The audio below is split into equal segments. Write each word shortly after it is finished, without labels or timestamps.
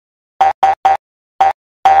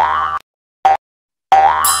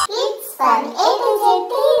from A to Z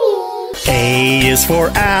TV. A is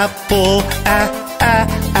for apple,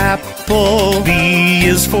 apple. B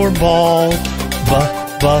is for ball,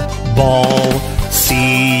 ball.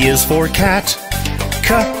 C is for cat,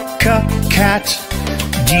 cat.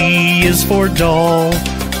 D is for doll,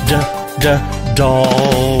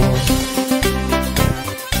 doll.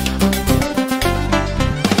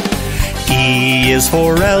 E is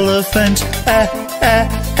for elephant,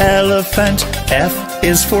 elephant. F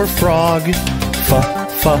is for frog,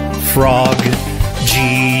 frog.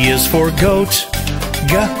 G is for goat,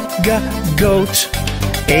 goat.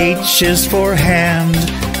 H is for hand,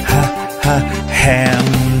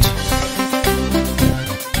 hand.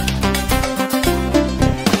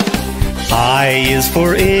 I is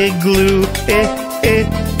for igloo,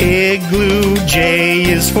 igloo. J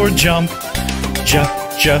is for jump,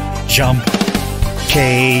 jump.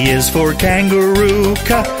 K is for kangaroo,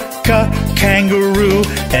 kangaroo.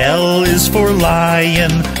 L is for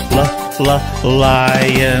lion,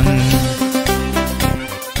 lion.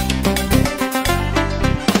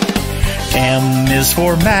 M is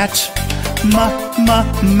for mat,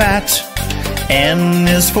 mat. N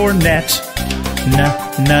is for net,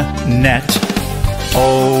 net.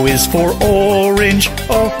 O is for orange,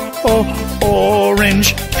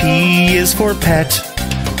 orange. P is for pet,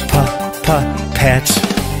 pet.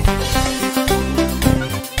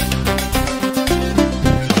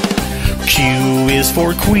 Q is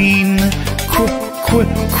for queen,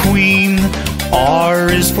 queen. R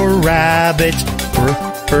is for rabbit,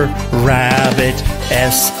 rabbit.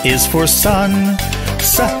 S is for sun,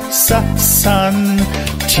 sun.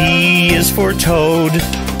 T is for toad,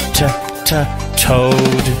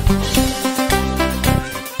 toad.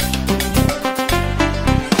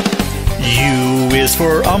 U is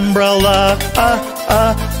for umbrella,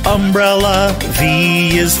 umbrella.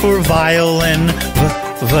 V is for violin,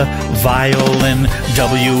 violin.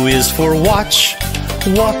 W is for watch,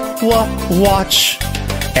 watch.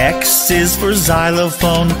 X is for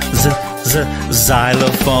xylophone,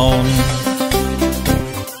 xylophone.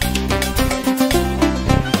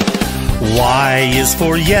 Y is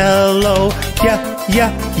for yellow,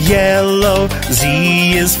 yellow.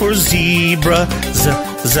 Z is for zebra,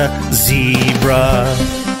 zebra.